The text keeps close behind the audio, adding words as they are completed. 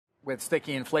With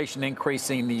sticky inflation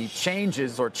increasing the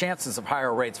changes or chances of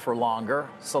higher rates for longer,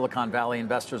 Silicon Valley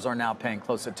investors are now paying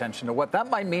close attention to what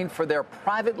that might mean for their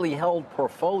privately held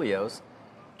portfolios.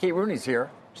 Kate Rooney's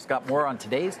here. She's got more on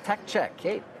today's Tech Check.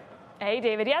 Kate. Hey,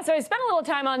 David. Yeah, so I spent a little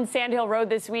time on Sand Hill Road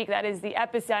this week. That is the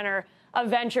epicenter of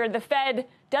venture. The Fed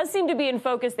does seem to be in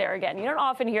focus there again. You don't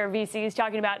often hear VCs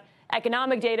talking about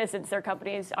economic data since their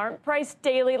companies aren't priced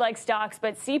daily like stocks,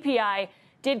 but CPI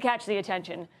did catch the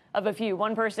attention of a few.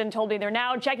 One person told me they're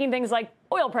now checking things like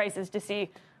oil prices to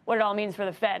see what it all means for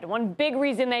the Fed. One big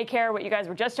reason they care, what you guys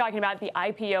were just talking about, the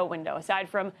IPO window. Aside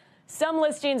from some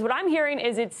listings, what I'm hearing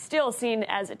is it's still seen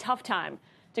as a tough time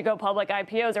to go public.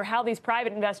 IPOs or how these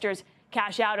private investors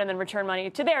cash out and then return money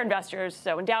to their investors.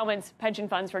 So endowments, pension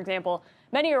funds, for example.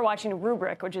 Many are watching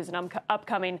Rubrik, which is an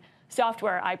upcoming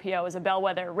software IPO, as a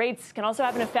bellwether. Rates can also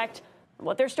have an effect on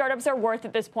what their startups are worth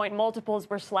at this point. Multiples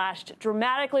were slashed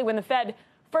dramatically when the Fed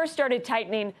first started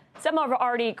tightening. Some have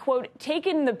already, quote,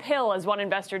 taken the pill, as one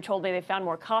investor told me. They found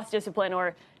more cost discipline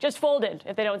or just folded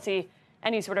if they don't see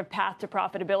any sort of path to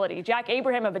profitability. Jack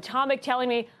Abraham of Atomic telling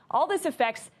me all this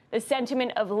affects the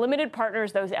sentiment of limited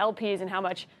partners, those LPs, and how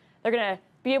much they're going to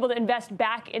be able to invest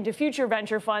back into future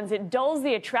venture funds. It dulls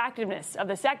the attractiveness of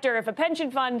the sector. If a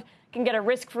pension fund can get a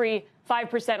risk-free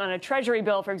 5% on a treasury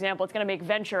bill, for example, it's going to make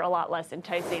venture a lot less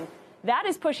enticing. That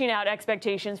is pushing out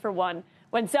expectations for one.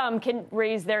 When some can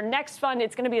raise their next fund,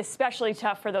 it's going to be especially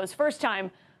tough for those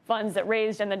first-time funds that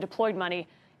raised and then deployed money.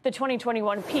 The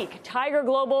 2021 peak. Tiger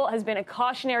Global has been a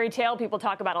cautionary tale people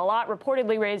talk about a lot.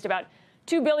 Reportedly raised about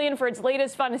 $2 billion for its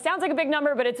latest fund. It sounds like a big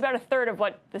number, but it's about a third of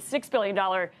what the $6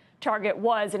 billion target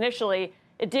was initially.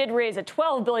 It did raise a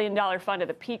 $12 billion fund at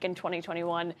the peak in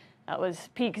 2021. That was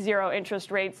peak zero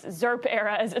interest rates, ZERP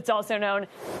era, as it's also known.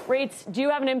 Rates do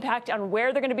have an impact on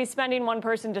where they're going to be spending. One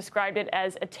person described it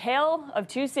as a tale of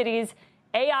two cities.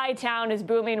 AI town is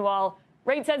booming while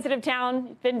rate-sensitive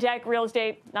town, fintech, real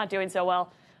estate, not doing so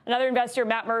well. Another investor,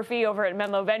 Matt Murphy, over at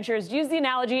Menlo Ventures, used the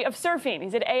analogy of surfing. He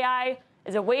said AI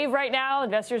is a wave right now.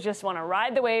 Investors just want to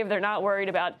ride the wave. They're not worried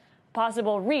about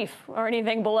possible reef or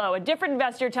anything below. A different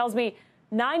investor tells me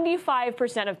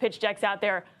 95% of pitch decks out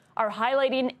there are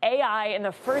highlighting AI in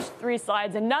the first three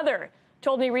slides. Another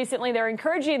told me recently they're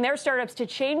encouraging their startups to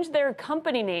change their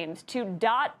company names to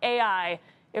 .ai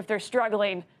if they're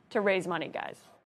struggling to raise money, guys.